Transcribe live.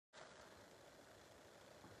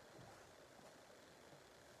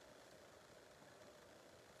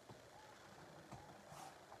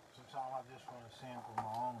sample my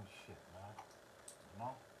own shit, man. You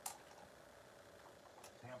know?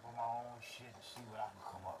 Sample my own shit and see what I can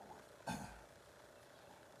come up with.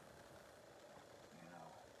 You know?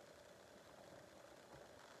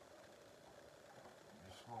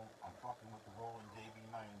 I'm fucking with the Roland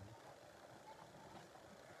JV-90.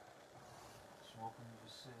 Smoking with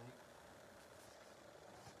a cig.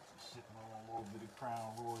 Sipping on a little bit of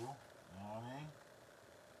Crown Royal. You know what I mean?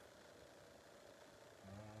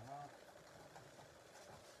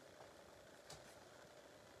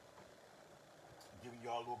 Giving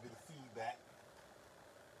y'all a little bit of feedback.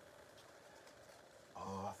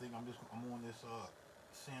 I think I'm on this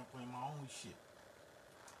sampling my own shit.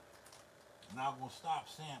 I'm not gonna stop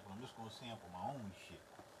sampling. I'm just gonna sample my own shit.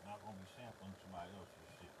 I'm not gonna be sampling somebody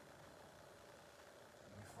else's shit.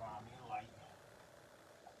 Let me find me a light.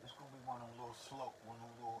 This gonna be one of them little slow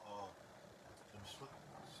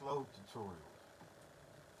tutorials.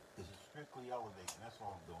 This is strictly elevation. That's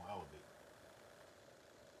all I'm doing, elevate.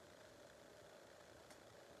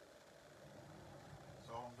 That's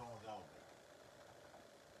all I'm doing is elevate.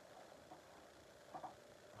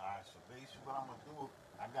 Alright, so basically what I'm gonna do,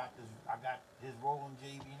 I got this Roland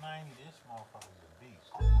JV-90. This motherfucker's a beast.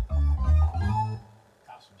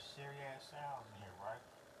 Got some serious sounds in here, right?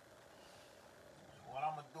 So what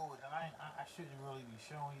I'm gonna do is, and I shouldn't really be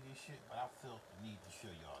showing you this shit, but I felt the need to show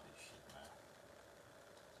y'all this shit, man.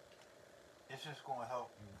 It's just gonna help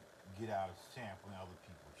you get out of sampling other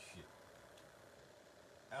people's shit.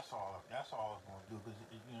 That's all it's gonna do, because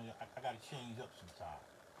you know I gotta change up sometimes.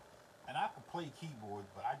 And I can play keyboard,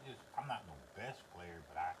 but I'm not no best player,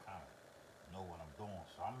 but I kind of know what I'm doing.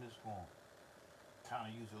 So I'm just going to kind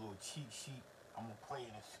of use a little cheat sheet. I'm going to play in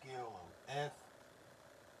a scale of F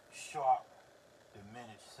sharp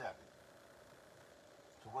diminished 7.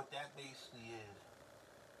 So what that basically is,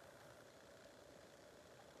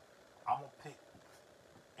 I'm going to pick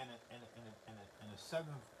in a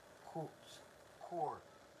 7th chord,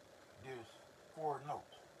 there's 4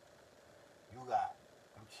 notes. You got,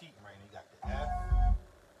 I'm cheating right now. You got the F.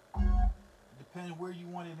 Depending where you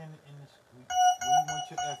want it in this, where you want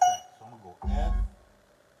your F at. So I'm gonna go F,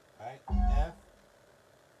 right? F,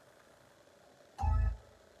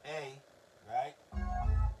 A, right?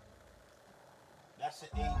 That's an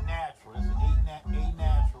A natural. That's an A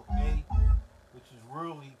natural. A, which is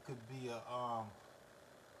really could be a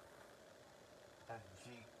F G.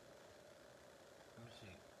 Let me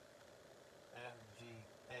see. F G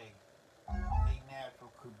A. A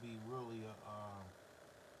natural could be really a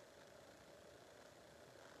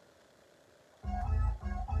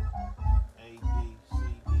A, B, C,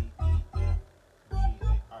 D, E, F, G,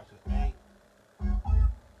 A. Alright, so A,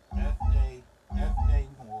 F, A,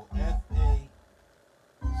 we can go F, A,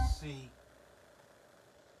 C,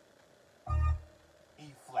 E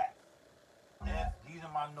flat. F, these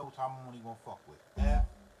are my notes I'm only gonna fuck with. F,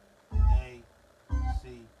 A, C.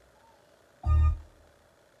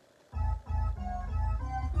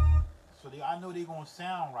 So I know they're gonna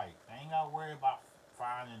sound right. I ain't gotta worry about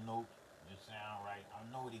finding notes that sound right. I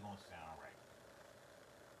know they're gonna sound right.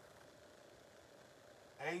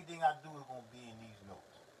 Everything I do is gonna be in these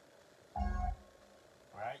notes.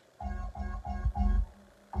 Right?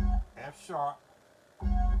 F sharp,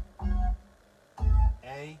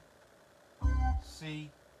 A,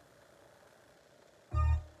 C,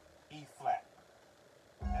 E flat.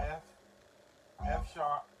 F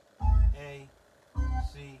sharp, A,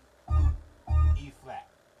 C, E flat.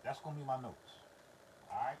 That's gonna be my notes.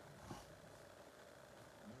 Alright?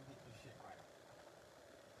 Let me get this shit right.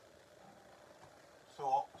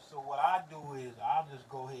 So what I do is I'll just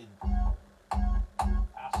go ahead and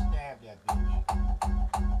I'll stab that bitch.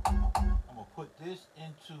 I'm gonna put this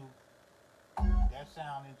into that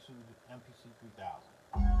sound into the MPC 3000.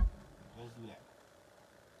 Let's do that.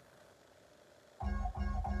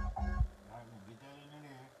 Alright, we'll get that in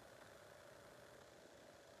there.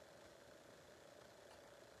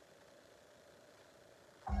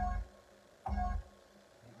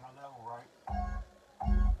 Get my level right.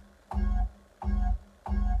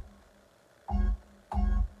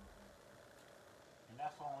 And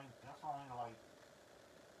that's only like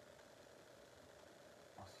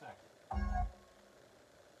a second.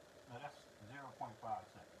 No, that's 0.5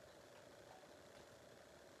 seconds.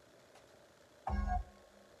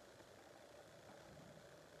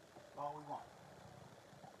 All we want.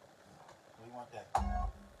 We want that.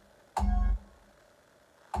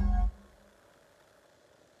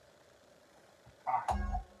 Alright.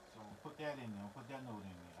 So I'm gonna put that in there. Put that note in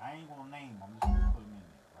there. I ain't gonna name them. I'm just gonna put them in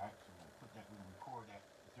there, right? So we're gonna put that. We're gonna record that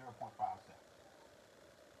 0.5 seconds.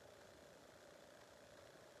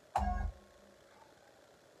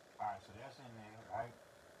 Alright, so that's in there.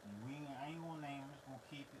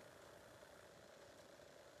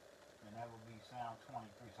 that would be sound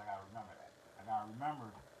 23, so I gotta remember that. I gotta remember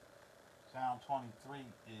sound 23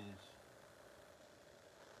 is,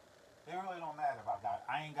 it really don't matter if I got,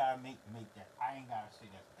 I ain't gotta make that, I ain't gotta say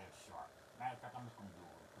that's F sharp. Matter of fact, I'm just gonna do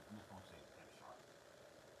it. I'm just gonna say it's F sharp.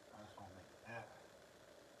 I'm just gonna make it F.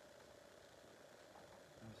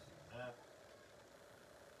 Let me see, F.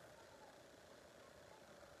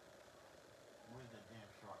 Where's that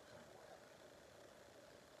damn sharp somewhere?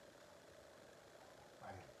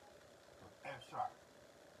 Right here. So F sharp.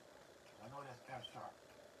 I know that's F sharp.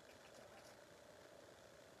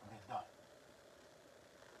 Okay, done.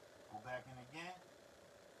 Go back in again.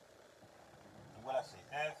 And what I say?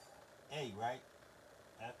 F, A, right?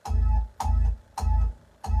 F. I'm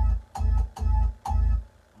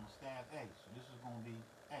gonna stand A, so this is gonna be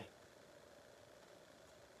A.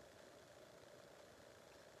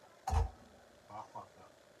 Oh, I fucked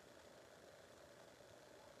up.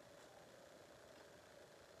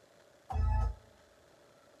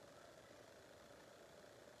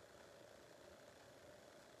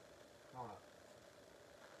 Hold up.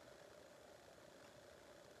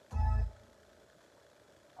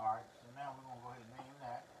 Alright, so now we're gonna go ahead and name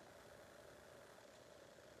that.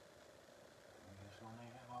 We're just gonna name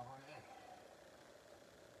that motherfucker A.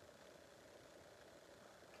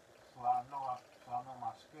 So I know my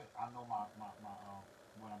script. I know my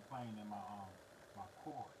what I'm playing in my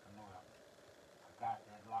chord. I know I got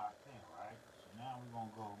that locked in, right? So now we're gonna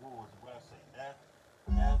go. What I say? F,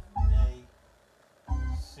 A,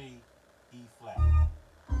 C, E flat.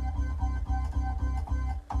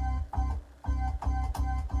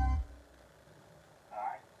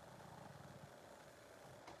 Alright.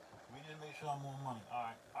 We just make sure I'm on money.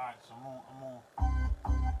 Alright, so I'm on.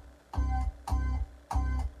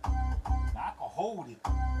 Now I can hold it,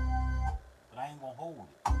 but I ain't gonna hold it.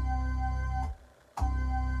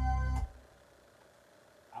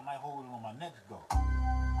 I might hold it on my next go.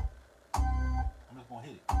 I'm just gonna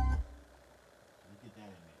hit it. So we get that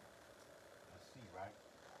in there. Let's see, right?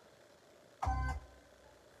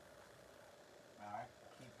 Alright,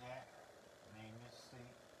 keep that. Name this C.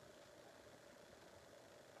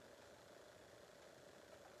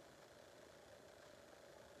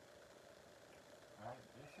 Right?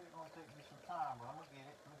 This shit gonna take me some time, but I'm gonna get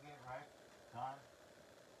it. Right. Done.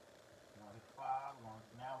 We're gonna hit 5.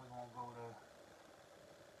 Now we're gonna go to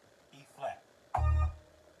E flat.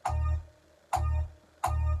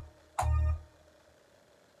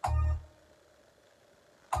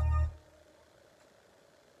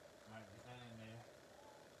 Alright, get that in there.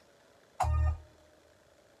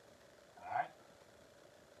 Alright.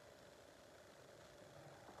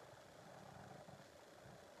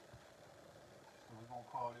 So we're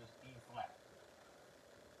gonna call this E flat.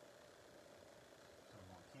 So we're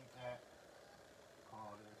gonna keep that.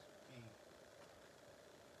 Call this E.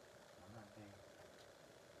 Not D.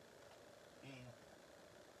 E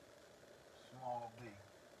small b.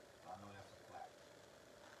 So I know that's a flat.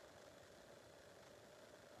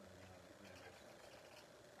 And then we get rid of that shit.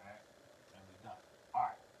 Right? And we're done.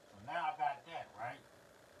 Alright. So now I got that, right?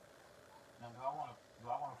 Now do I wanna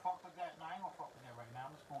fuck with that? No, I ain't gonna fuck with that right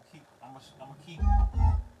now. I'm just gonna keep I'm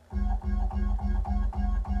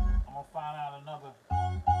gonna find out another.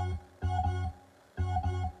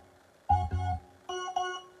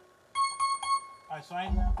 Alright, so I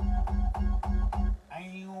ain't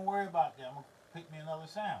even gonna worry about that. I'm gonna pick me another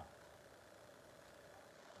sound.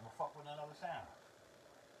 I'm gonna fuck with another sound.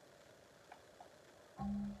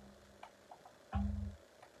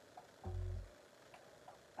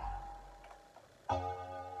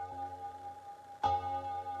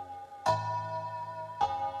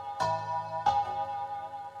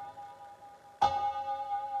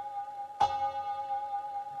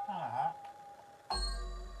 It's kinda hot.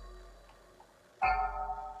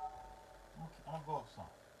 I'm gonna go up some.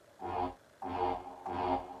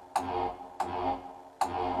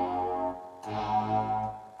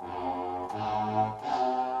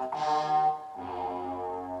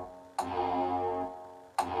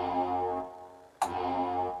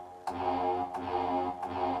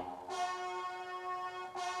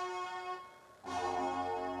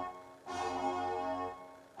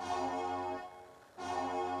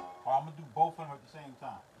 Or I'm gonna do both of them at the same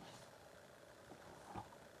time.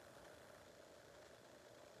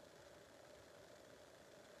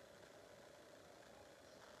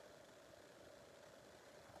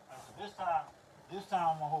 Right, so this time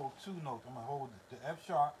I'm gonna hold 2 notes. I'm gonna hold the F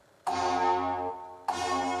sharp.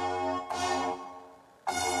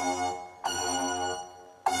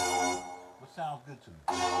 What sounds good to me?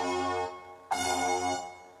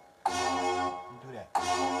 You do that.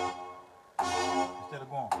 Instead of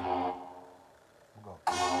going. We'll go.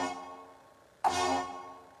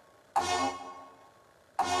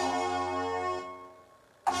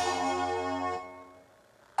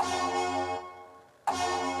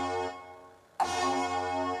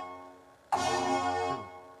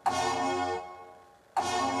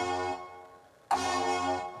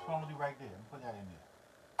 right there. Put that in there.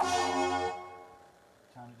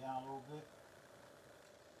 Turn it down a little bit.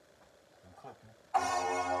 I'm clipping it. Turn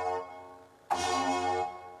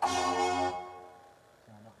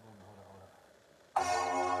it up a little bit. Hold up.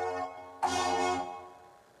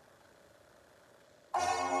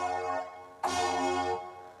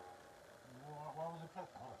 Why was it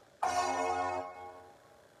clipping? Hold up.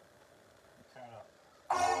 Turn it up.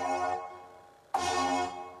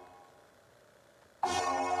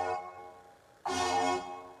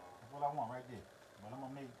 That's what I want right there. But I'm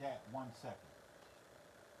gonna make that 1 second.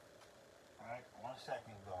 Alright, 1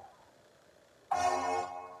 second go. And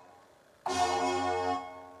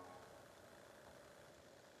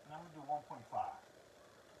I'm gonna do 1.5.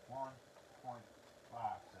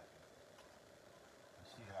 1.5 seconds.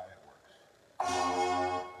 Let's see how that works.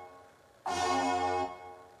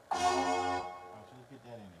 Alright, so let's get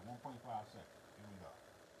that in there. 1.5 seconds. Here we go.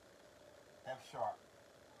 F sharp.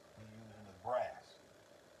 We're using the brass.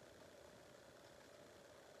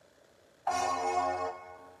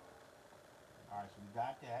 Alright, so we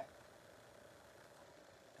got that.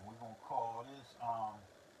 And we're gonna call this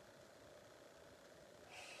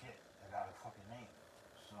shit, I got a fucking name.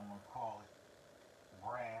 So I'm gonna call it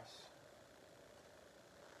brass.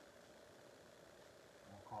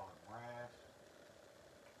 I'm gonna call it brass.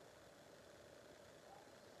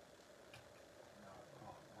 Now I'll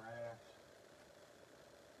call it brass.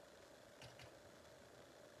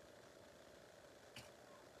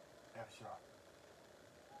 F sharp.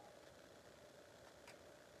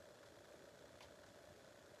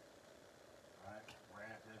 Alright,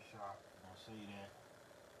 brass F sharp. I'm gonna say that.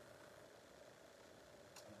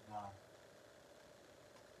 It's done.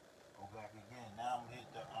 Go back again. Now I'm gonna hit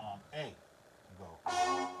the A. Go.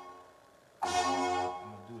 I'm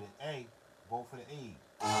gonna do the A, both of the A's.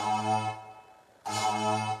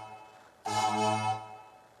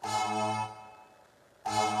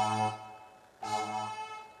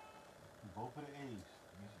 Both of the A's.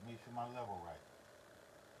 Make sure my level right.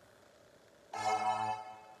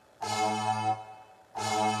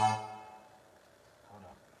 Hold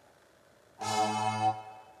up.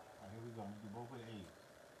 Right, here we go. I'm gonna do both of the A's.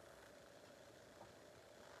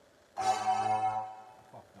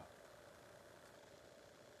 Fucked up.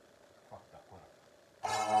 Fucked up. Hold up.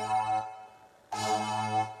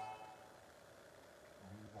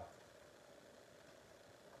 Here we go.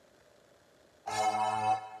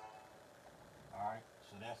 Alright,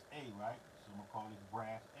 so that's A, right? So I'm gonna call this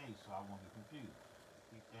brass A so I won't get confused.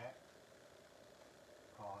 Keep that.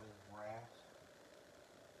 Call this brass.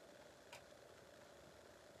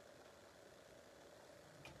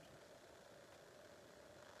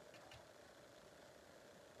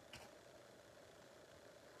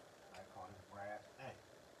 I call this brass A.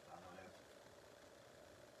 So I know that's.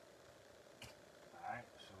 Alright,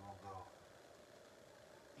 so we'll go.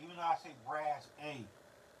 Even though I say brass A,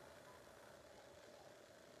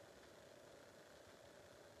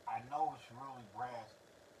 I know it's really brass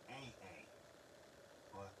AA,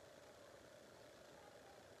 but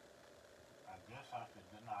I guess I should.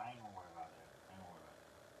 No, I ain't gonna worry about that.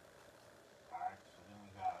 Alright, so then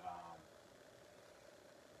we got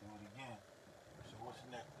do it again. So what's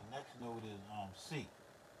the next? The next note is C.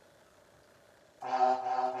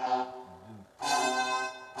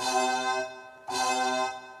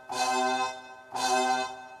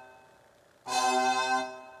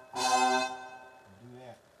 Do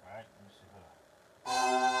that, right? Let me see. Hold on.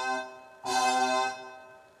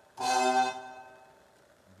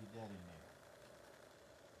 Get that in there.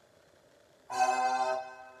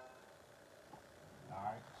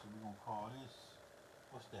 Alright, so we're gonna call this,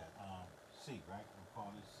 what's that? C, right? We'll call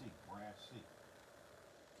this C, brass C.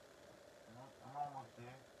 I'm almost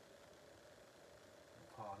there.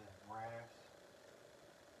 We'll call this brass.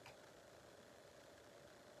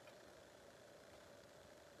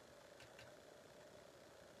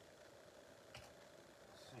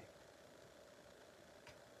 C.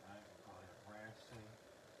 Alright, we'll call that brass C.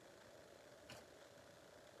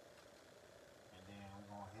 And then we're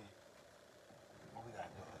gonna hit, what we gotta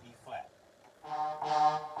do? E flat.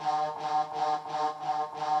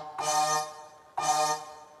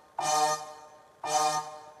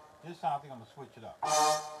 This time I think I'm gonna switch it up.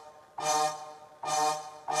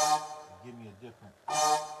 Give me a different.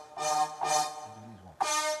 I'll do these ones.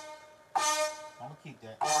 I'm gonna keep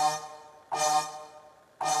that.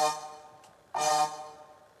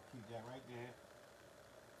 Keep that right there.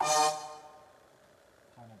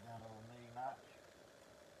 Turn it down a little mini notch.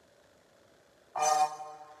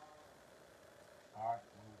 Alright,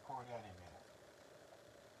 we'll record that in there.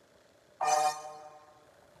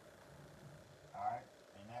 Alright,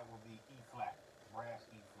 and that will be E flat, brass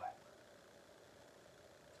E flat.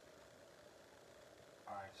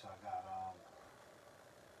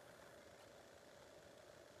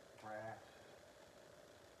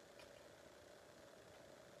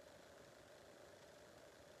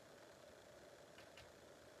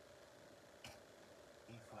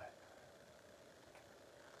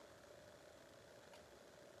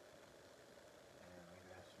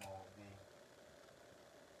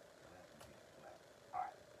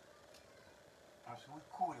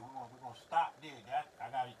 gonna stop there. I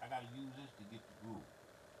gotta use this to get the groove.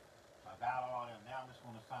 So I got all them. Now I'm just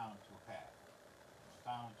gonna assign them to a pad.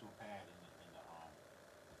 Assign them to a pad in the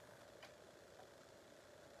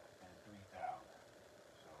 3000.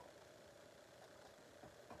 So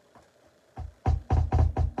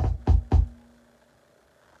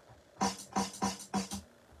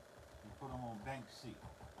you put them on bank C. So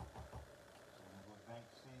I'm gonna go bank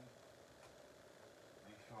C.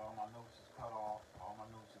 Make sure all my notes is cut off. All my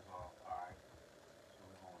notes is off. All right. So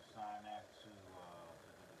we're gonna assign that to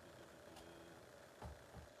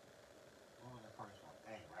what was the first one?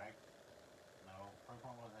 A, right? No, first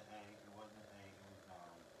one wasn't A. It wasn't A. It was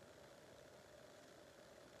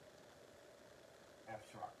F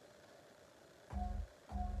sharp.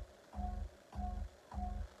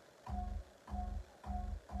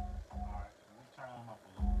 All right. So let me turn them up a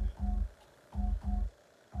little bit.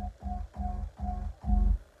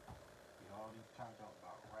 Get all these turned up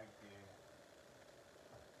about right there.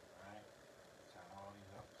 Right? Turn all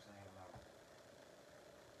these up the same level.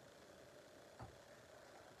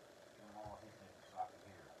 Get them all hitting it so I can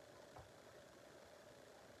hear it.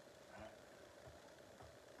 Right?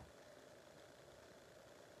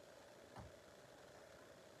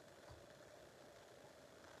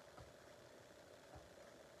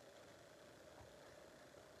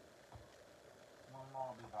 One more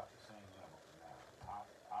will be about the same level for now.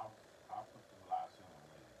 I'll put the velocity on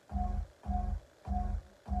later.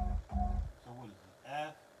 So what is it?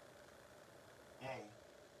 F, A.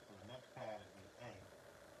 So the next pad will be A.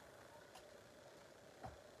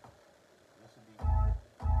 This will be. Alright, so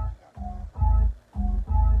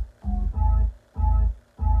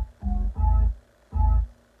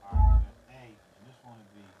that's A, and this one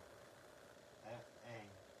will be F, A,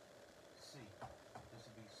 C. This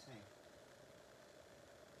will be C.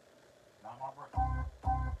 Now I'm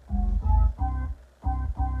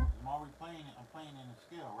already playing it. I'm playing in the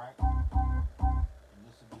scale, right? And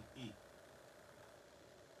this will be E.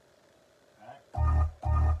 Alright?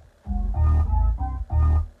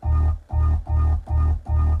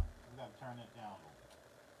 We gotta turn that down a little bit.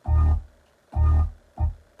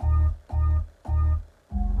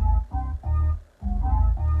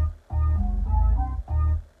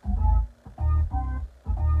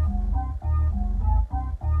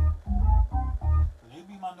 So they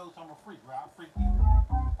be my notes. I'm a freak, right? I freak you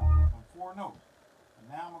from 4 notes. And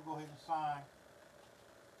now I'm gonna go ahead and assign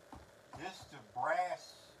this to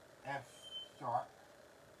brass F sharp.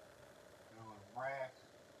 It was brass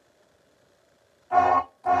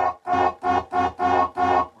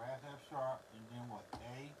F sharp, and then what? A,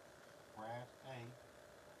 brass A, and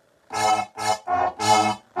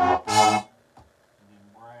then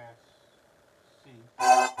brass C,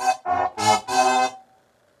 and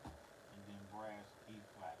then brass E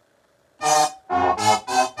flat.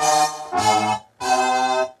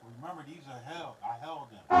 Remember, these are held. I held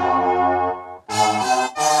them.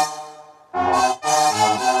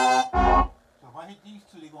 So if I hit these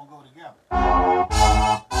two, they're gonna go together.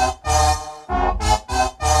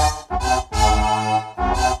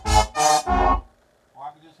 Or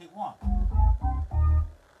I can just hit one.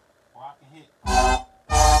 Or I can hit.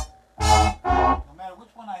 No matter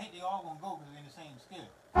which one I hit, they all gonna go because they're in the same scale.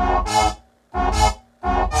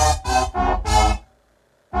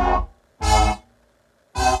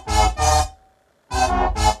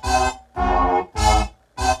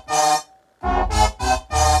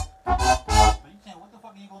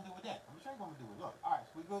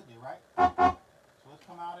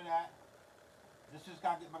 This just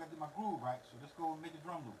gotta get my groove right, so let's go and make a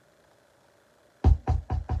drum loop.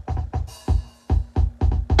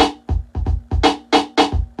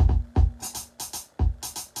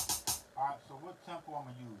 Alright, so what tempo I'm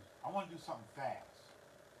gonna use? I wanna do something fast.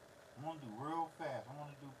 I wanna do real fast. I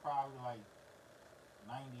wanna do probably like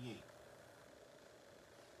 98.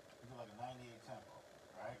 Do like a 98 tempo,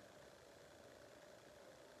 right?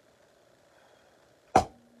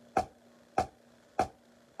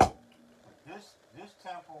 This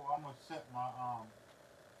tempo, I'm gonna set my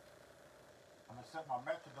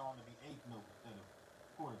metronome to be 8th note instead of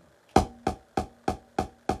quarter note.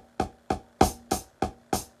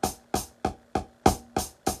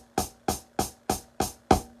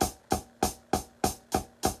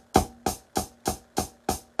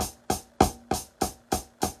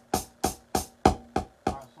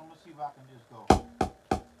 Alright, so I'm gonna see if I can just go.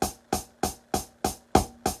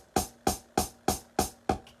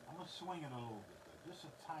 I'm gonna swing it a little bit. Just a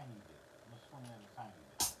tiny bit. I'm gonna swing it a tiny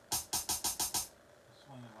bit.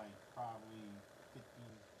 Swing it like probably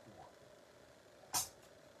 54. Let's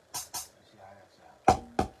see how that sounds.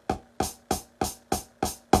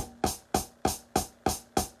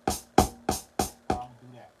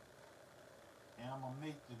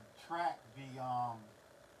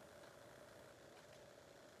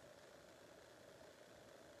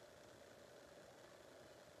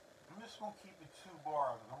 just gonna keep it 2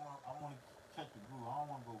 bars. I want to catch the groove. I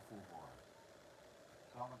don't want to go 4 bars.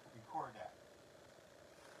 So I'm gonna record that.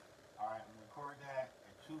 All right, I'm gonna record that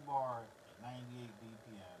at 2 bars at 98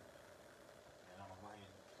 BPM, and I'm gonna go ahead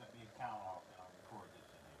and set me a count off, and I'll record this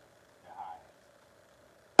in there. The hi-hat.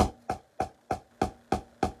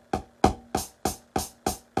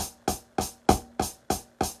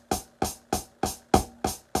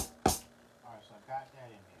 All right, so I got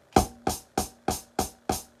that in there.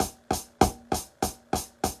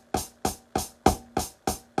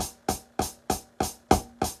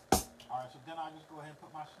 So then I just go ahead and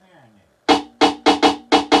put my snare in there.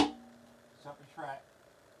 Separate track.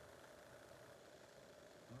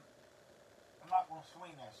 I'm not going to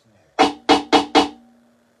swing that snare.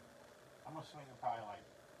 I'm going to swing it probably like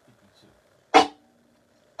 52.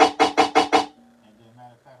 And then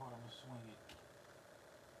matter of fact, what I'm going to swing it.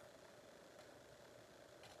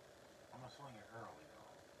 I'm going to swing it early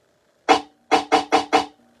though. I'm going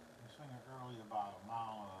to swing it early about a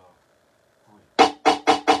mile of 3.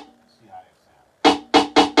 See how that sounds.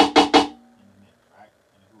 In the mix, right?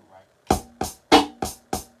 In the groove, right?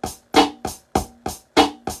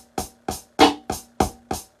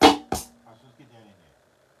 Alright, so let's get that in there.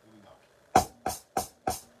 Here we go.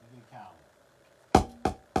 Let's get a count.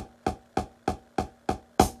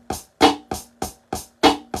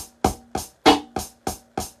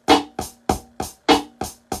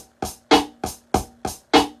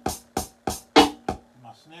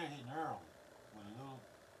 My snare hitting early with a little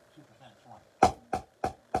 2% swing.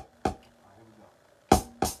 Alright, here we go.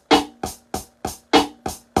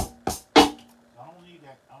 So I don't need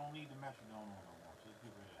that. I don't need the metronome on no more. So let's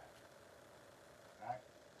get rid of that. Right?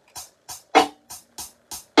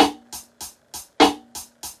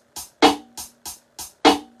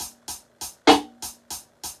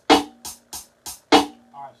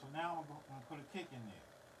 Alright, so now I'm gonna put a kick in there.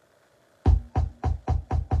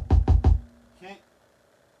 Kick.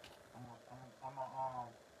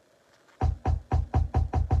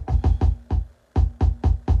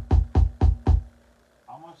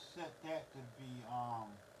 I'm gonna set that to be I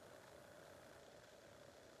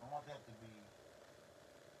want that to be,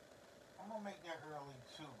 I'm gonna make that early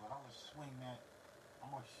too, but I'm gonna swing that,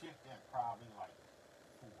 I'm gonna shift that probably like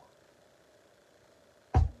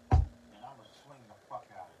 4. And I'm gonna swing the fuck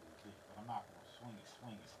out of this bitch, but I'm not gonna swing it,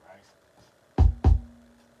 right?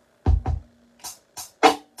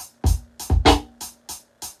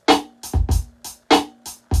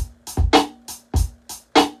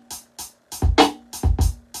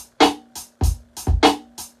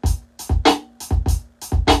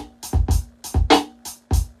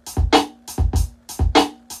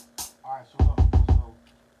 Alright, so look, so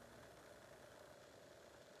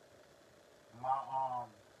my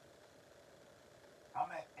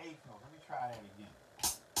I'm at 8th note. Let me try that again.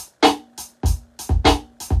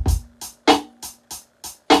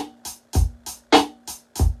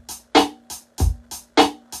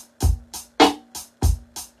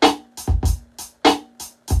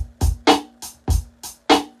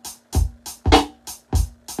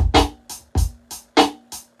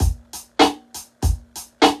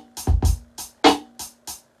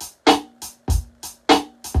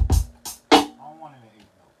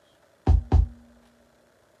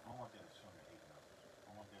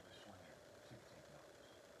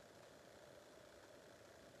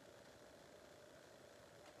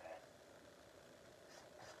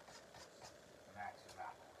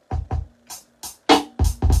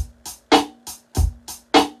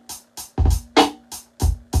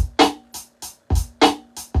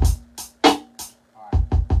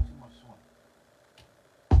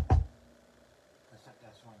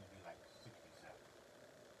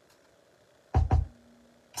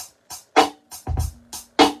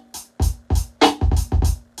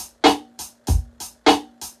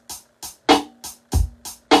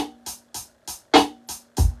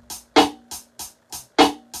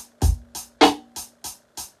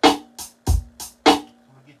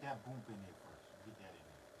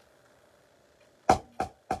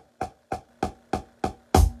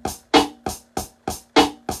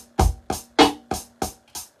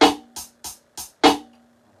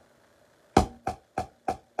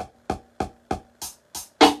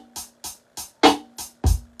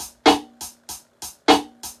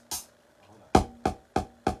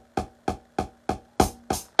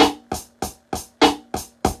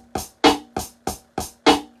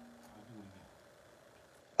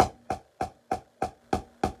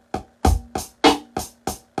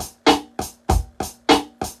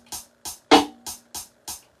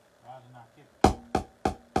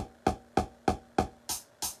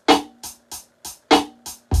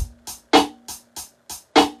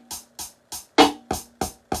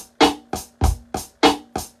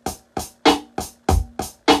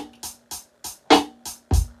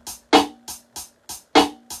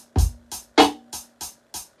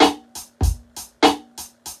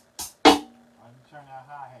 that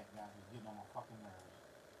hi-hat guy is getting on my fucking nerves.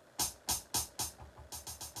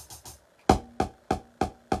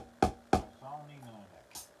 Right, so I don't need none of that.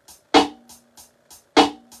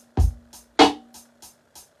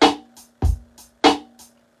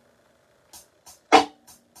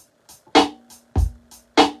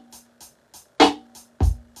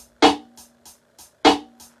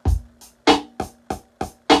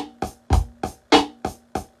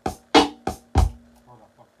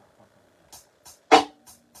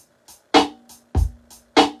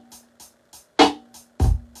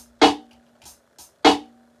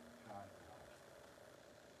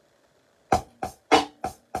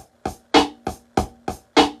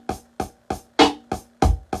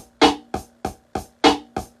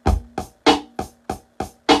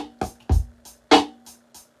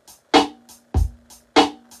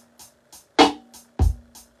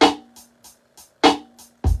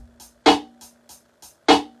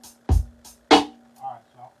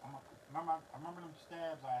 I remember them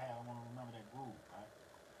stabs I had. I want to remember that groove, right?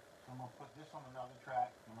 So I'm going to put this on another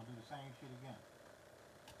track. I'm going to do the same shit again.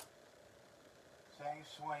 Same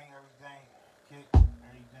swing, everything. Kick,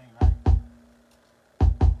 everything, right?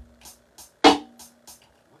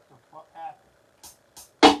 What the fuck happened?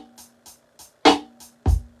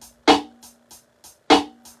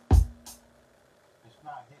 It's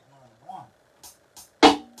not hitting on one.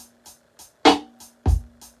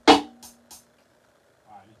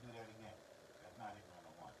 Alright, let's do that again. That's not hitting on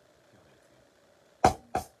the one. Kill that shit.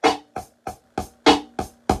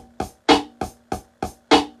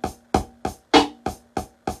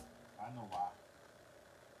 I know why.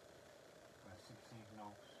 Got 16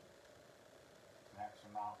 notes. Max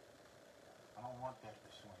them out. I don't want that to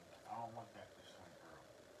swing. I don't want that to swing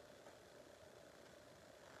early.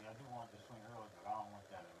 Yeah, I do want it to swing early, but I don't want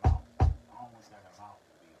that amount. I don't want that amount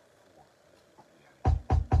to be a 4.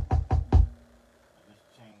 I just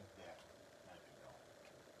change that. There you go.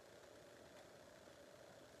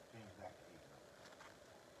 Change that to 8 notes.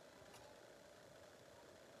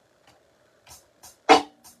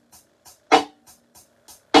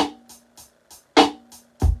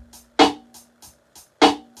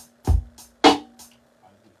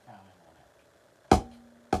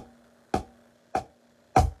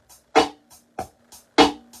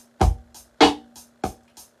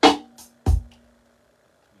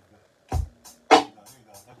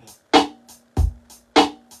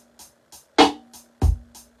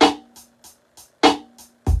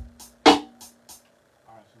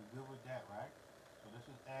 Good with that, right? So let's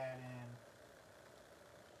just add in,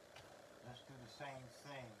 let's do the same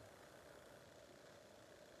thing.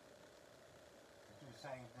 Let's do the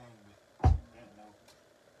same thing with that note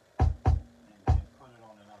and then put it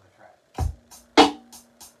on another track.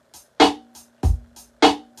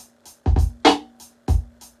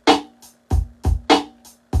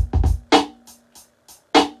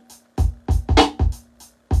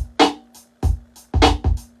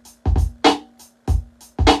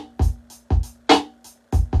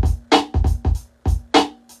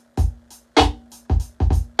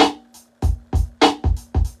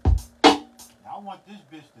 I want this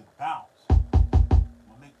bitch to bounce. I'm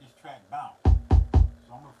gonna make this track bounce. So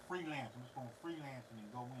I'm gonna freelance. I'm just gonna freelance and then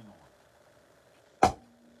go in on it.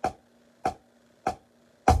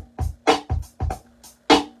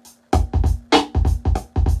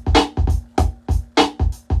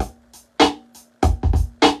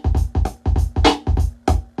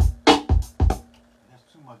 That's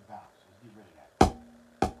too much bounce. Let's get rid of that.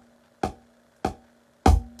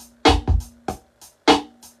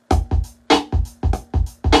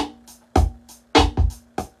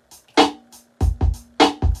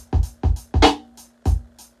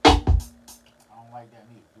 Like that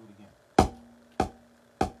neither. Do it again.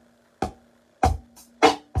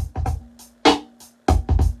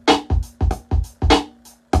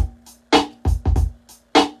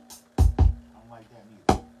 I don't like that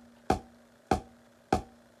neither.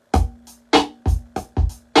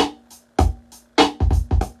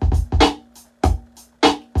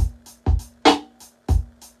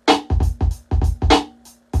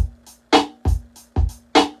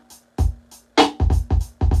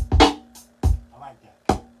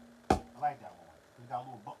 I like that one. It's got a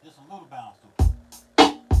little, just a little bounce to it.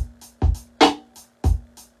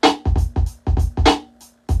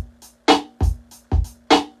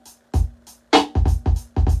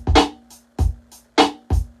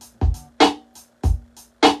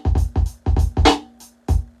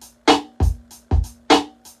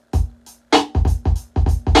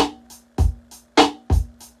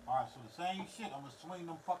 Alright, so the same shit, I'm gonna swing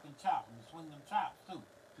them fucking chops. I'm gonna swing them chops too,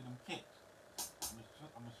 to them kicks.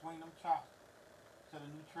 I'm gonna swing them chops, set a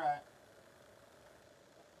new track.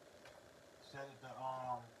 the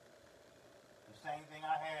same thing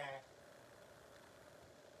I had.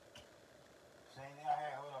 Same thing I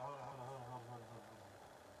had. Hold on.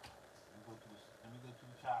 Let me go to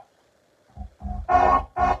the chop. I'm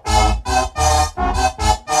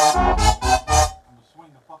gonna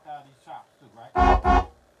swing the fuck out of these chops too, right?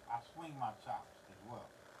 I swing my chops as well.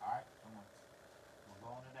 Alright? I'm gonna go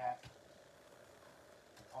into that.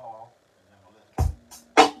 All. And then I'm gonna let it.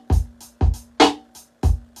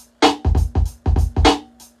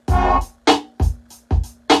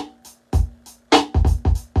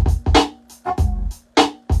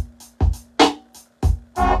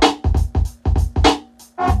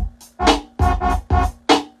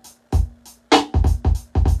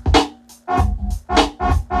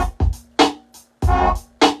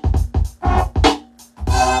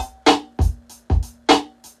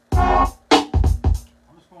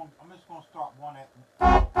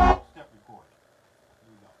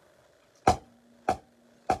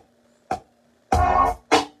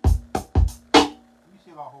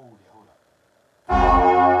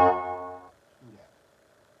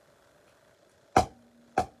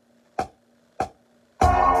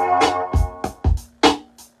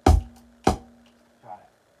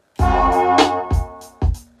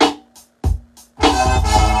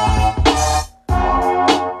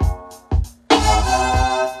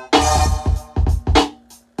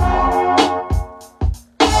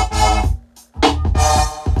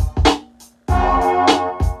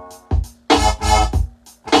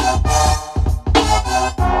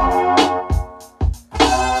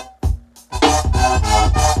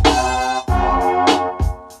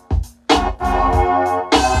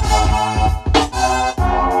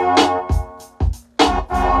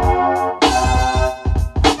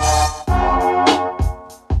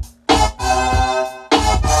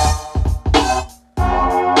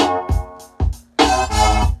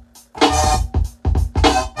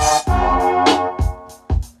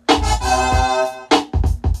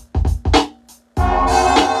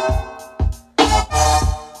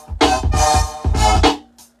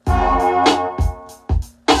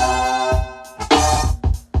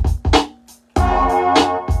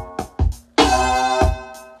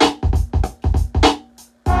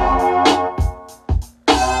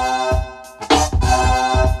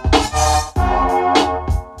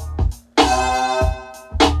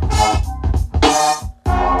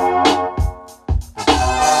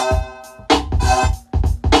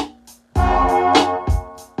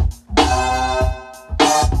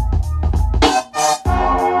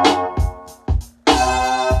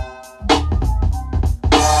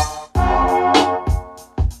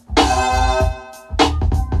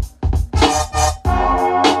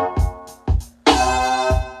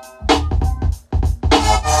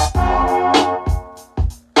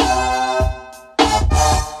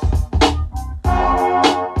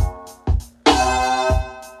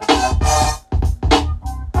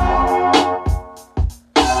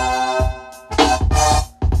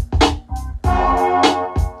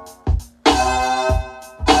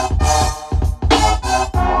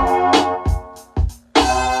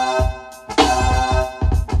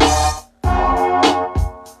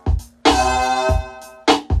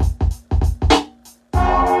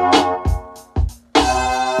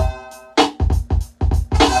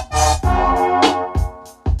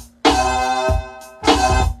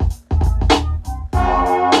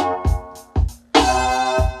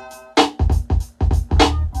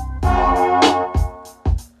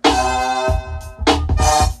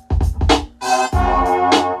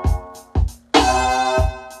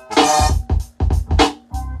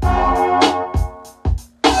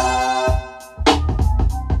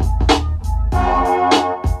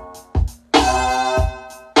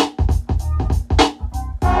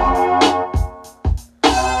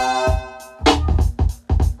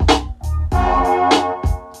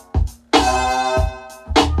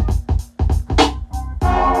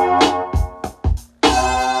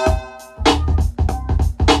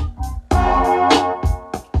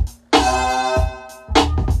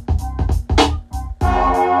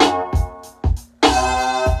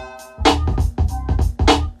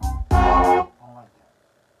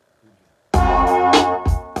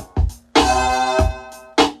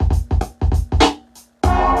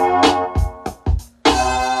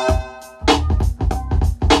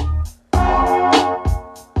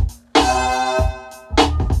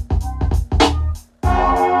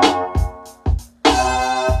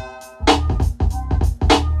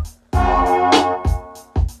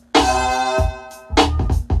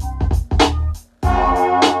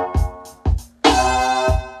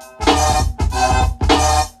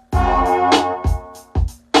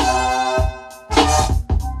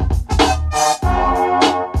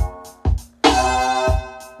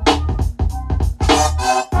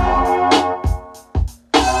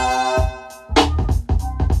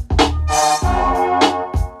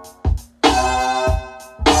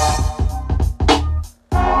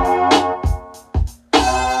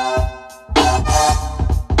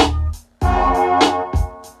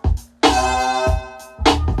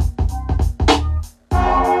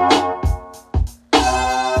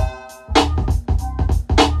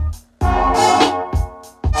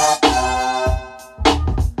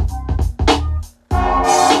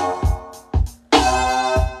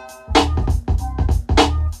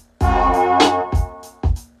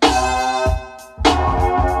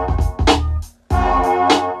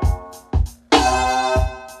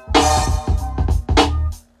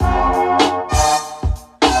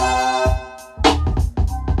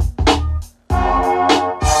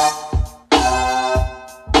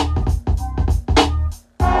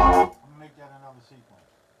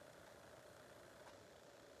 sequence.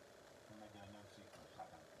 Let me get another sequence. So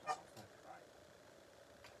I can flip it, right?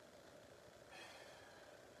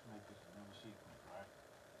 Let's make this another sequence, right?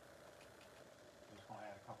 Just gonna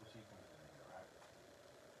add a couple sequences in here, right?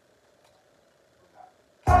 We got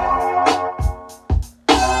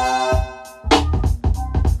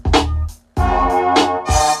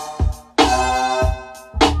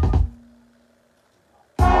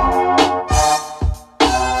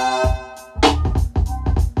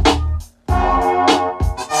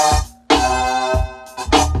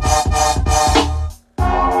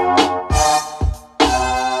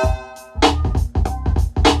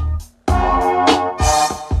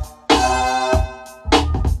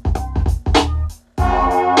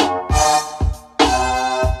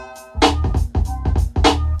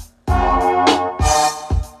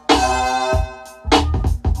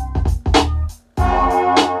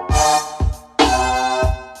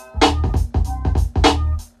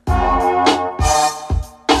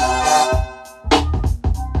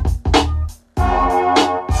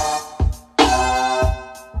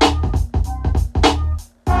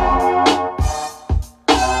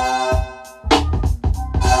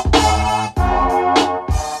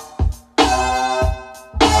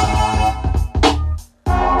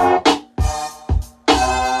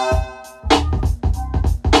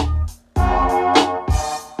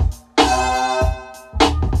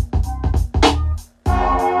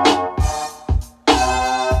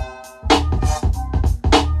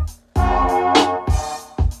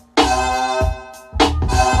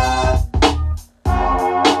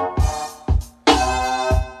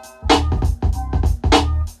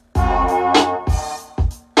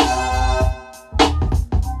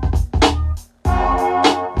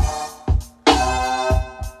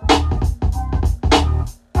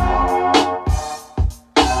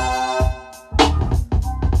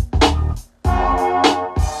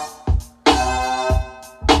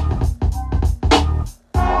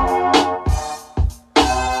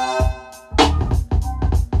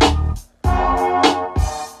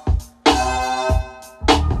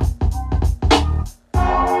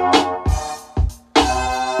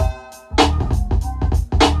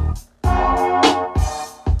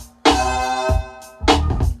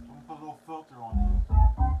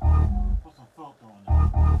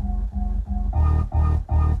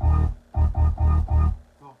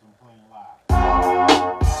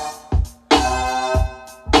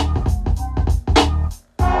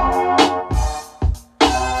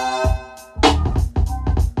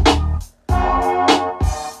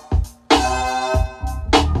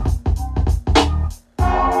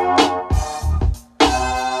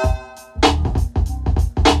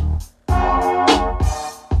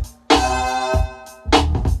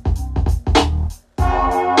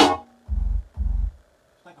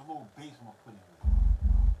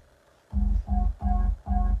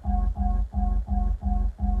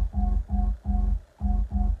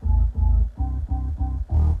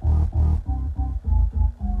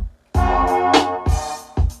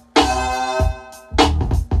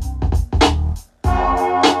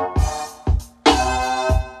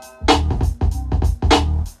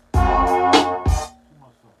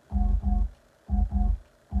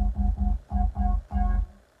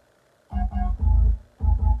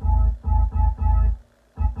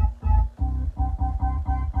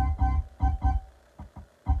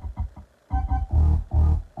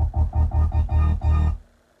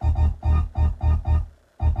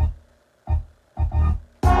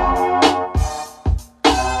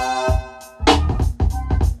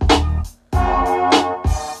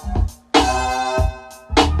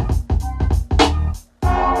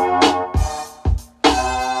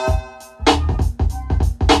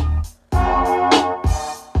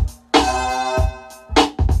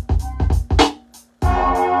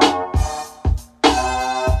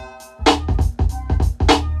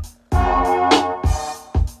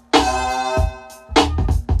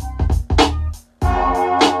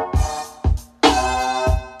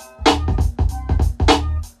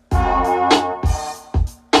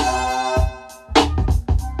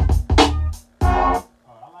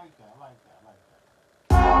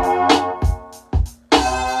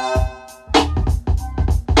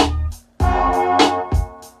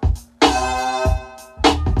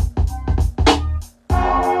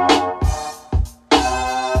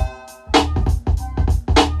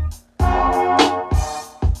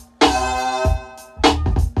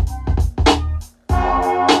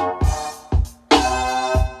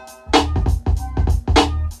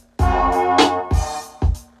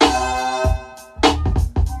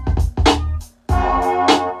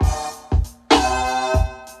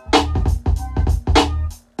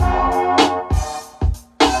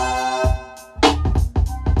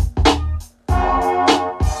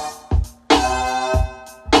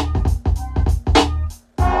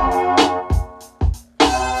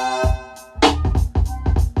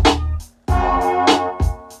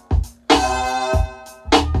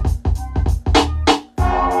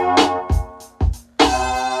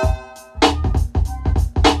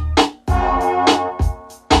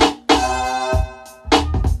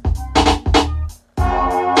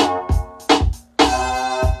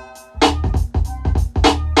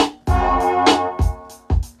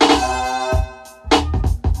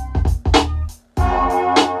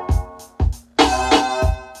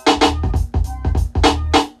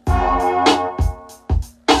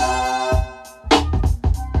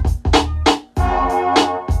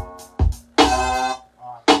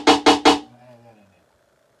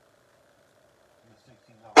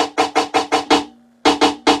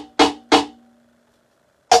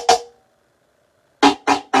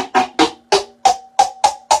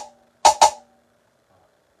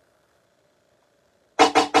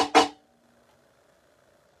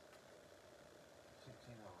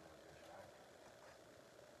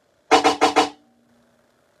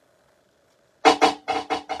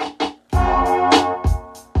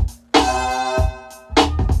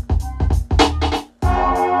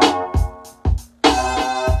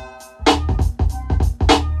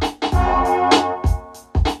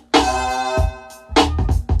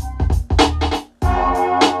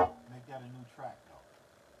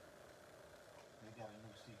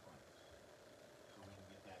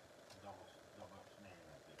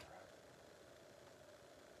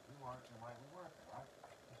working right, we're working, right?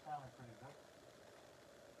 It's sounding pretty good.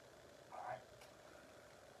 Alright.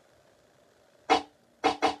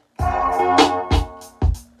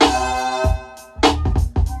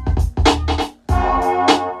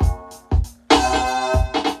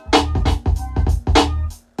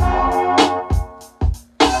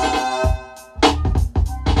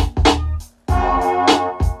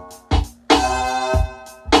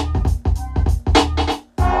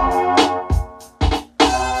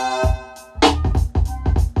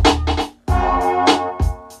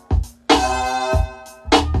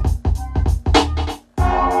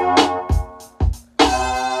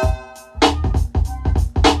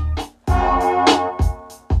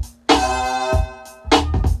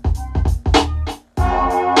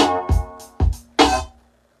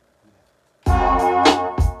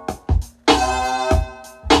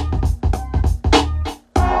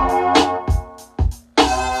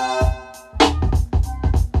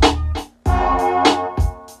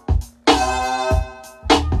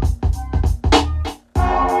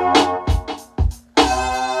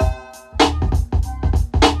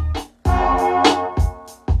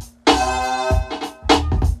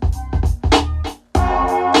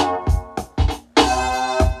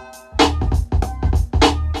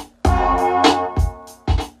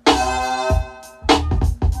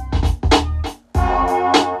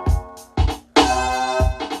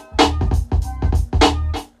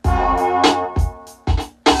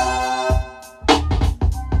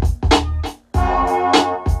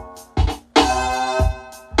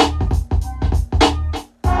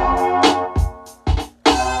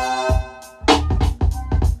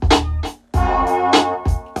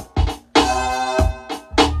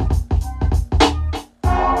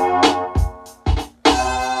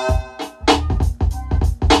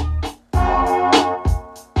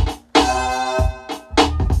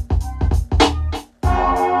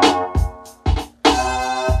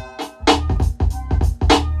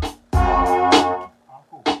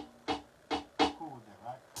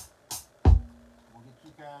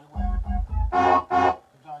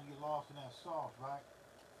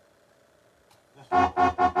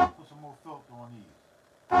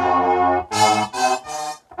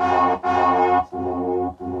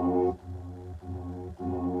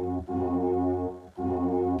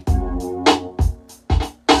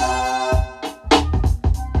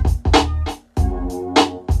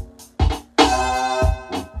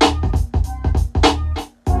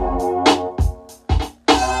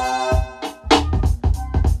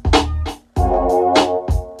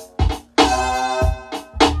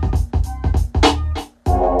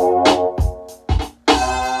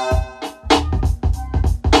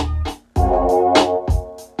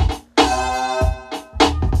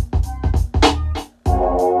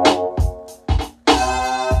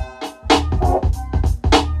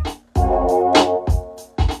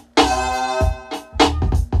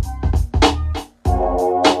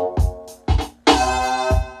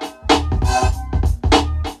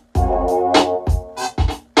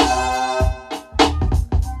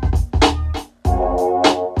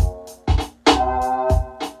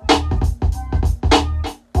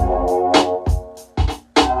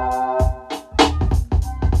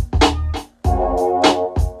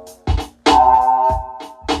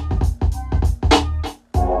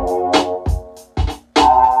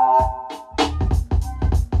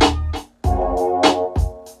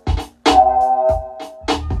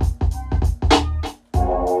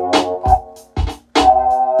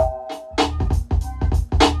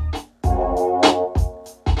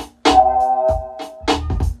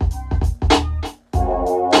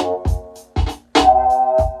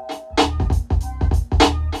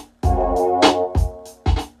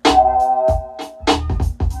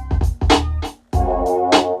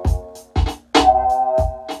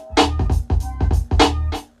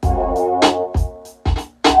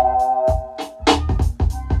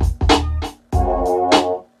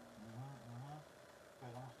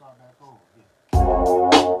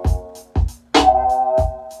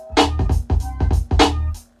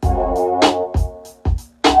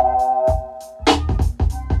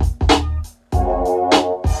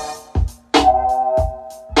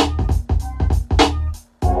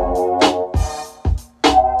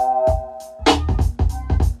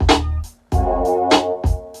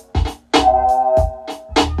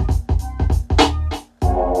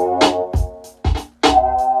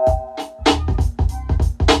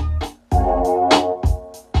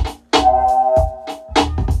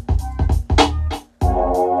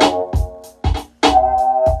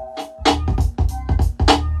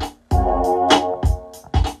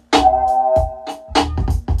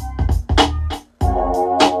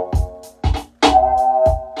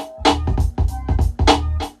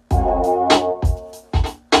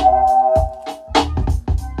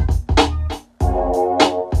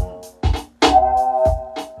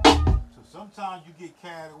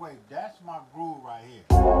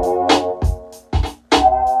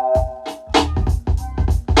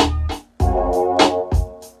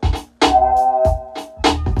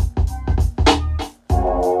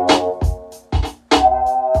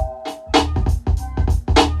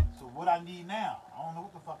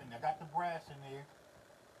 bass in there.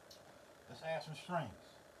 Let's add some strings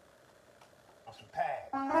or some pads.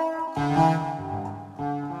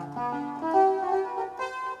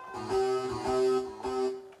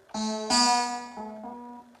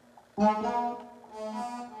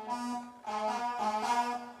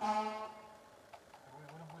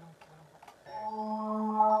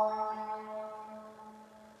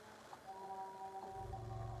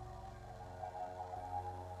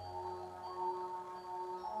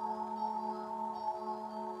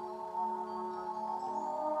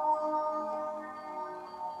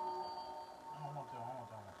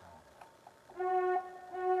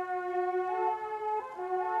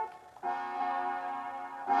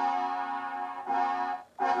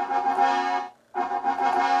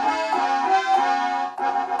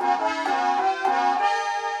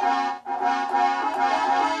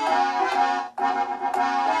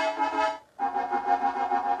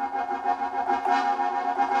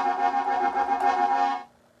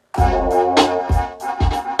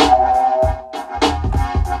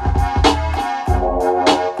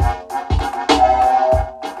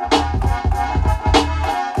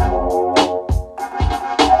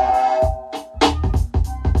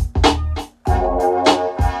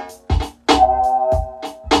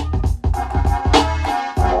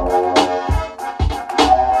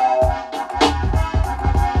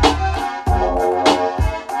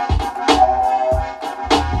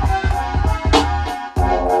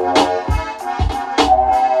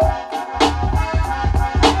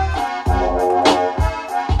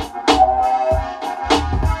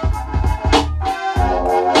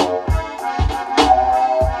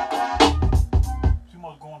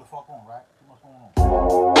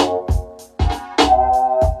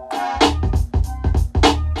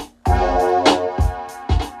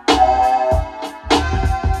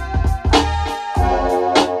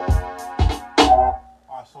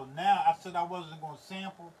 I wasn't going to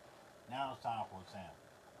sample. Now it's time for a sample.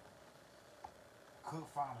 Could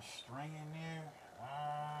find a string in there.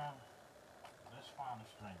 Let's find a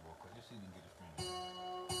string real quick. Let's see if we can get a string in there.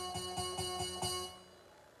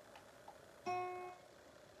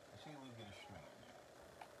 Let's see if we can get a string in there.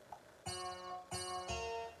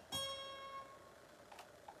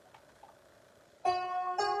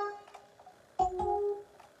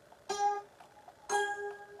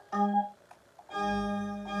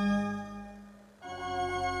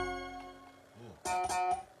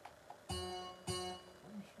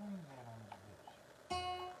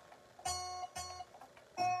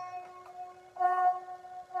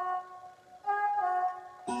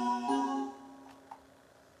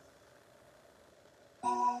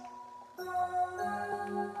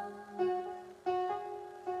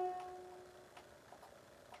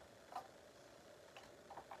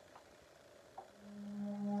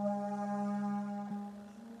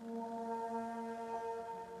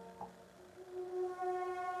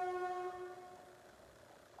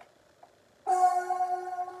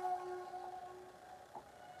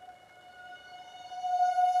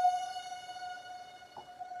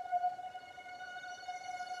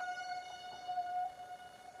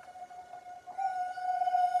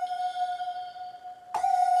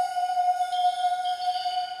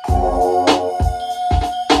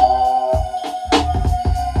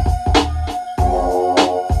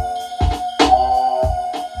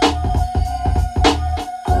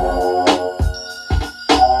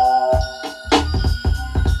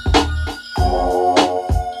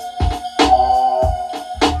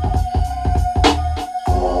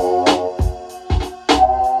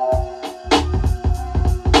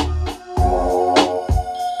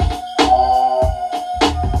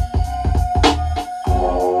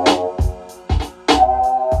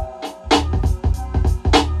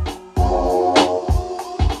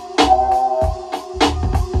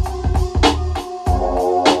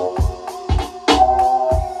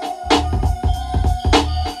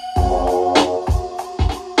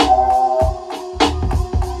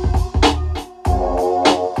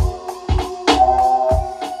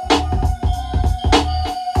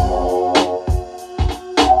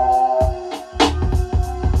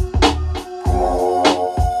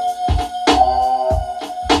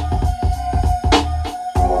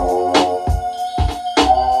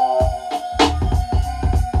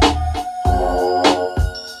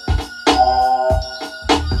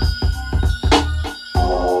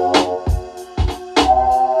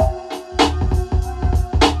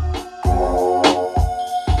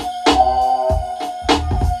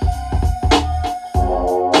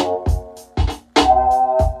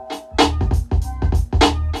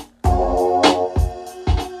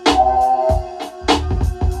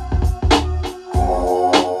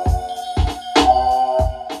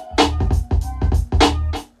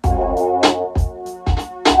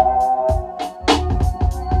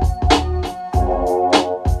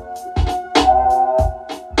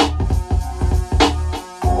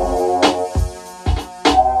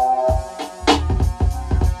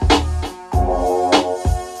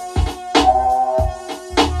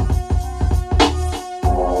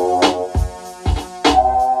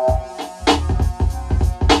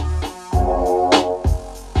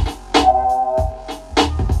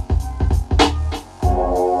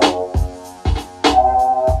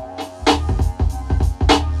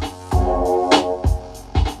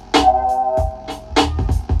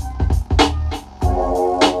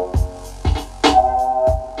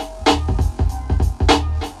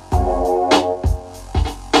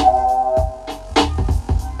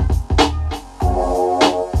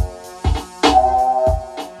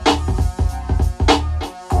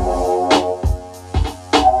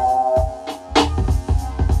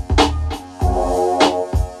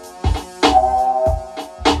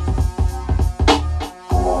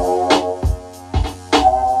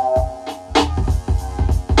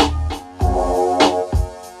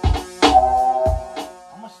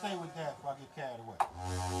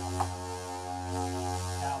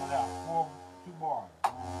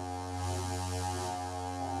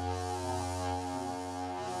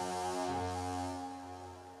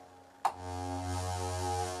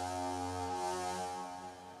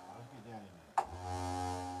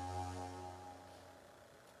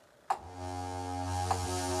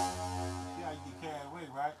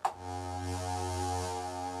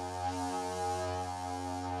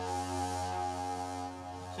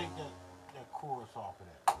 off of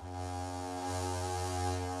that.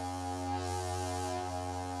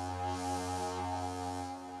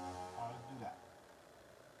 Alright, let's do that.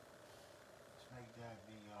 Let's make that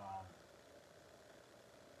be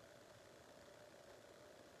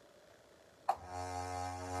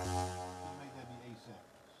let's make that be 8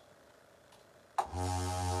 seconds. Alright,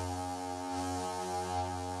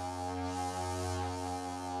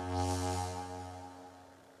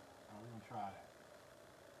 we're gonna try that.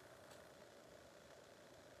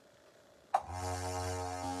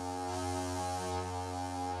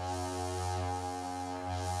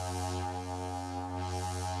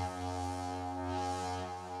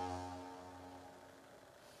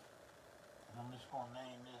 I'm just gonna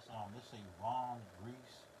name this, let's say Ron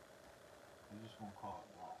Grease. We're just gonna call it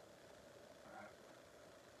Ron. Alright.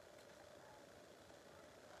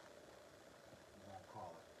 We're gonna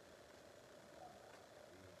call it Ron.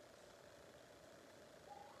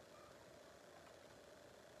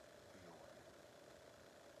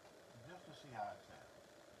 Just to see how it sounds.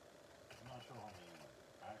 I'm not sure how many you use,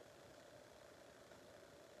 alright?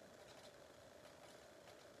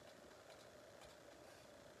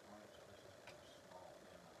 Alright, so let's just put a small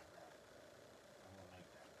M on that. I'm gonna make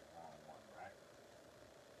that the wrong one, right?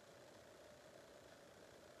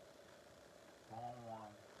 Wrong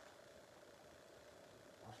one.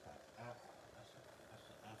 What's that? F. That's an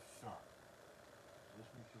F sharp.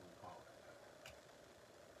 Let's make sure we call it that.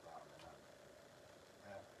 Bottom remember.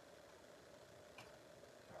 F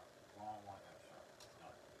sharp. Wrong one, F sharp.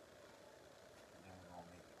 Done. And then we're gonna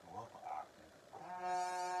make it go up an octave.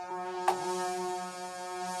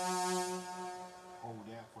 Hold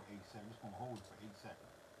that for 8 seconds. Just gonna hold it for 8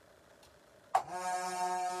 seconds.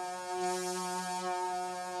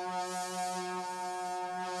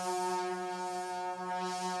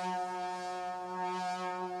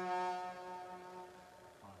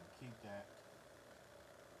 Keep that.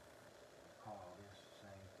 Call this the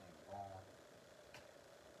same thing. Bone.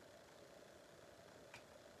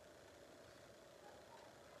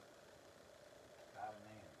 Got a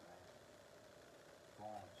name, man.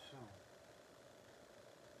 Bone 2.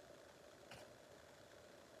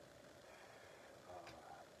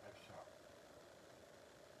 F sharp.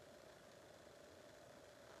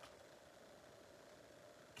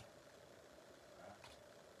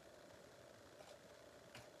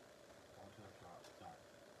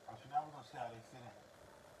 So now we're gonna see how they fit in.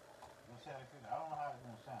 We're gonna see how they fit in. I don't know how it's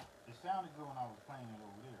gonna sound. It sounded good when I was playing it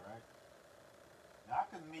over there, right? Now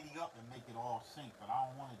I could MIDI up and make it all sync, but I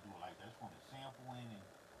don't want to do it like that. I just want to sample in and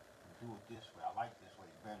do it this way. I like this way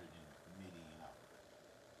better than MIDIing up.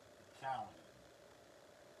 It challenges me.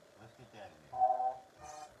 Let's get that in there.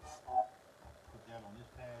 Put that on this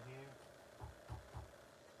pad here.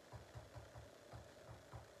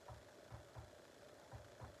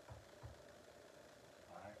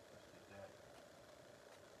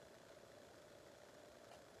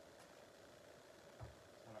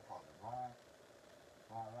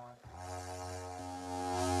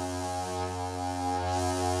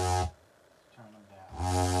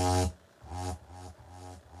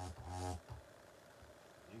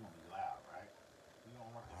 They're gonna be loud, right?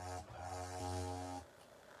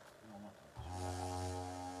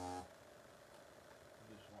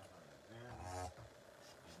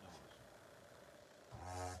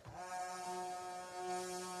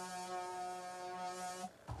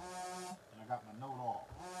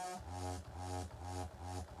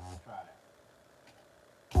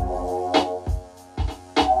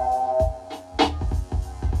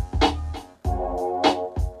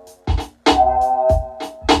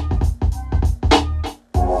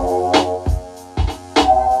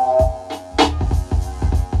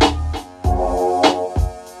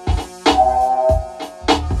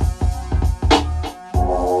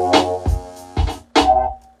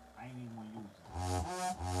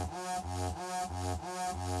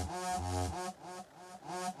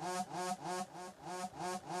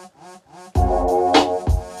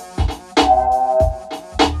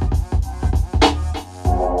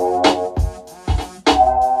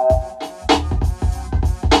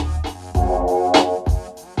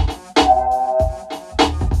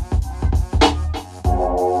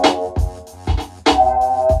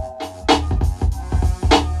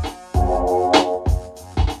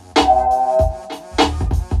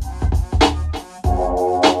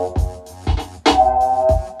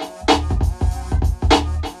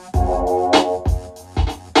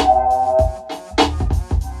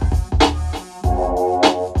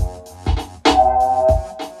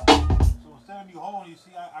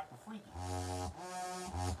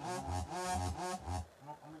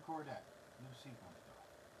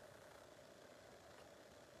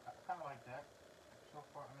 so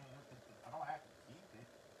far, I mean, I don't have to keep it,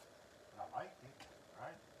 but I like it,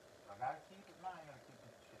 right? I gotta keep it. Now I gotta keep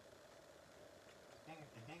this shit. Then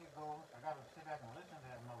it goes. I gotta sit back and listen to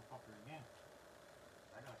that motherfucker again.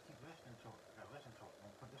 I gotta keep listening to it. I gotta listen to it. I'm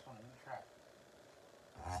gonna put this on a new track.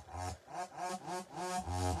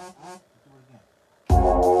 Let's do it again.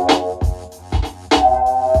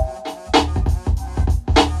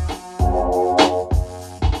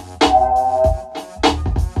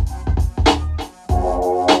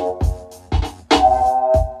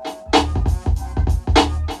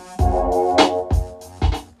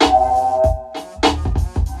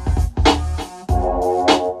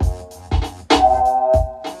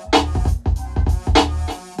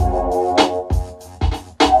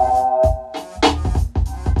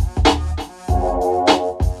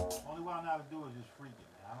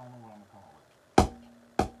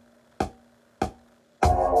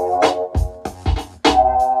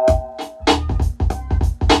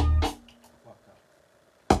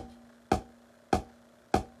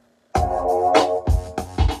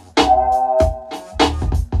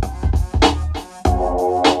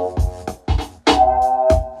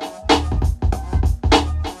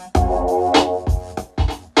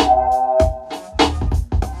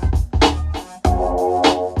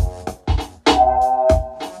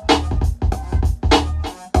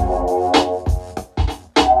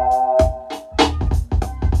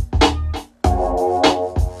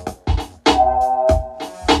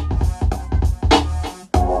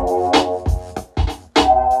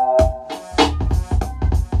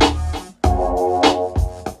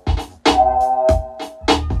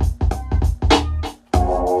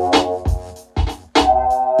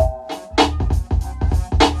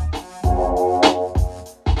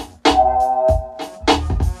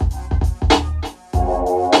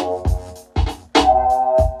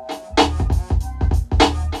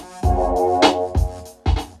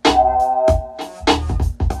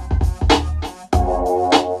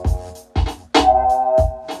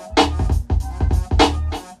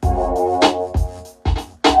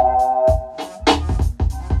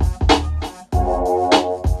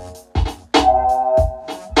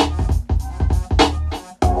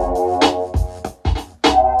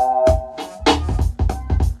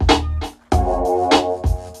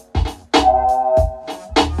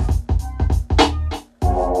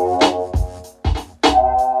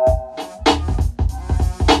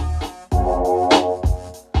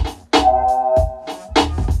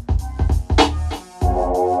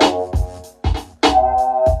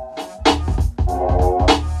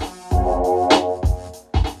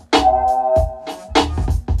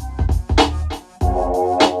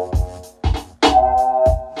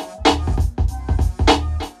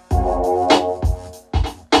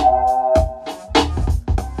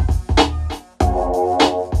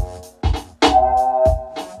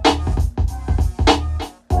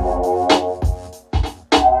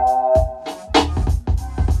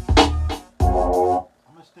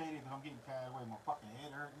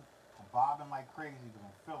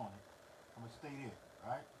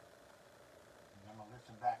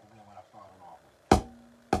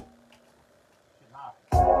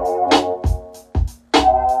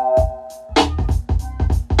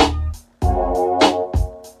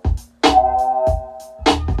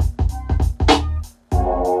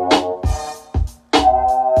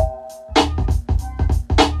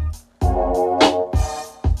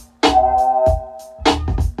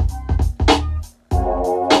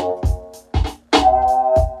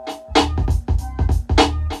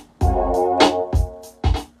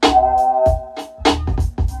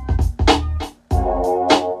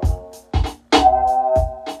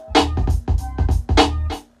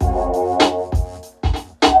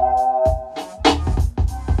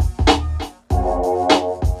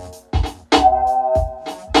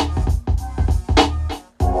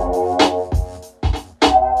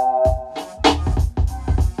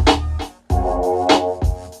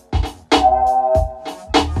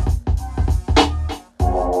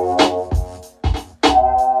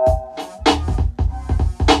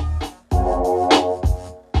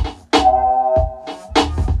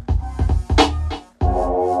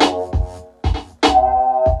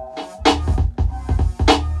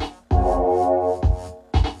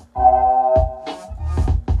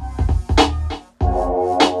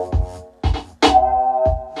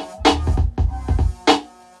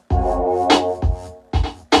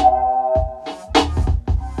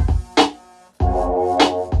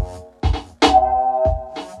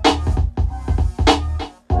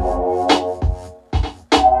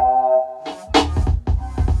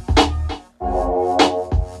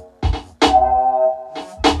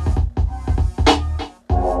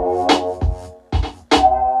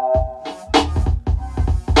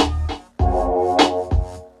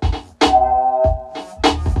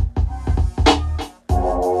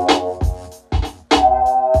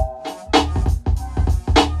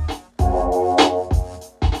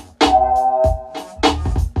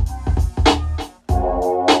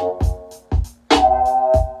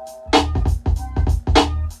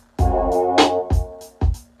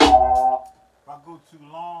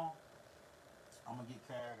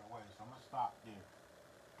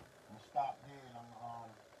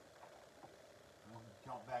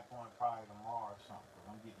 on it probably tomorrow or something, because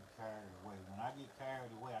I'm getting carried away. When I get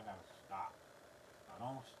carried away, I gotta stop. If I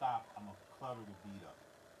don't stop, I'm gonna clutter the beat up.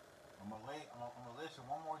 I'm gonna listen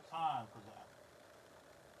one more time, because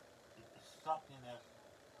it's something that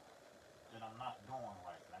I'm not doing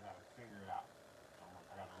right, and I gotta figure it out. So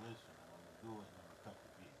I gotta listen, and I'm gonna do it, and I'm gonna cut the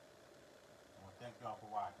beat. I wanna thank y'all for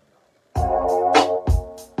watching, y'all.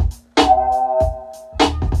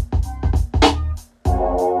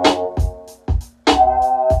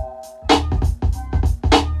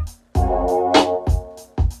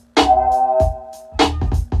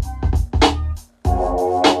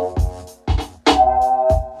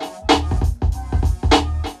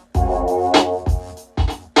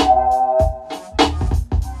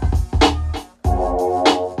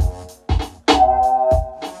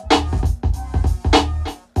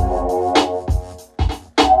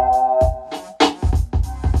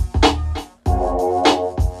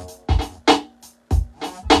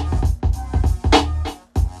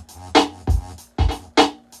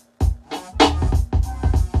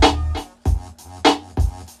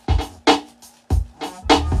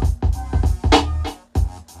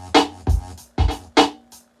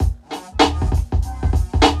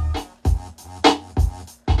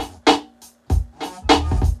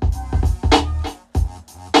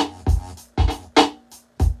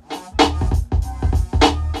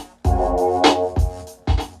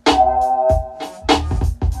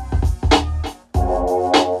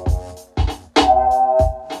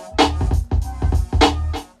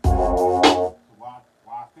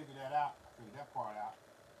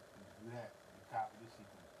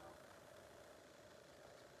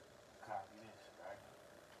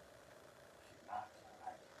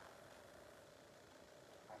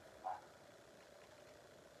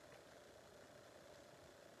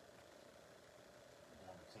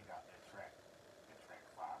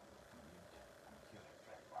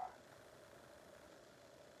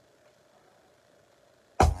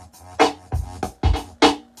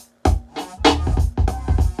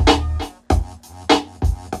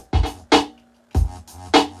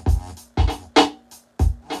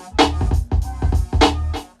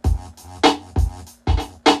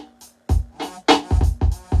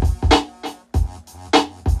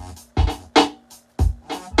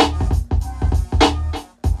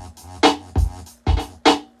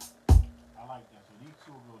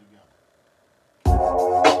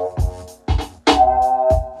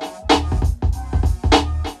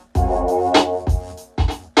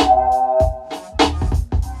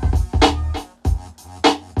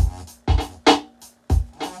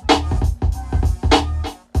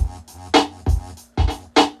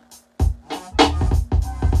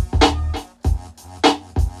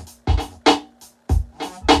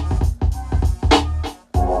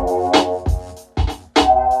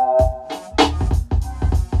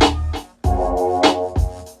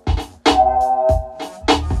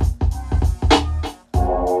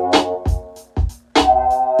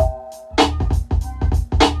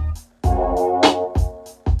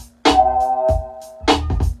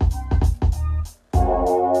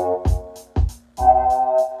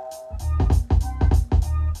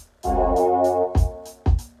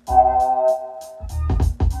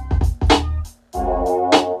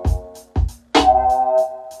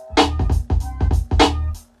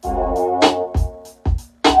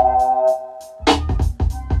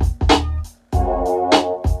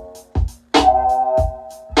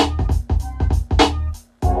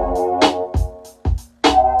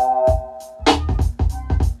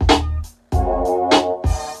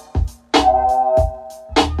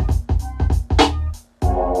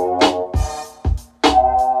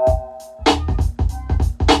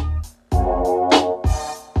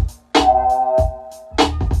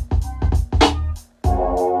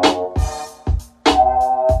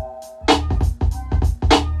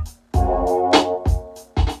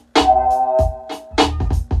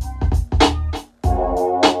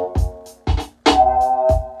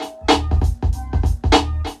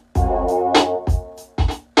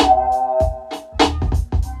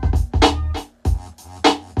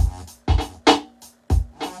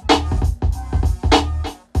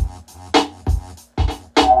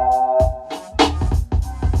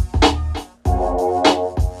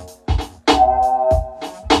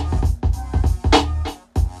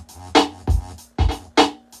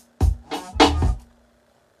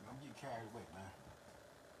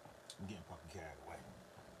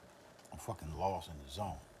 Fucking lost in the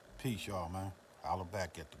zone. Peace, y'all, man. Holler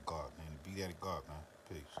back at the guard, man. Be that guard, man.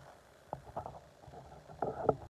 Peace.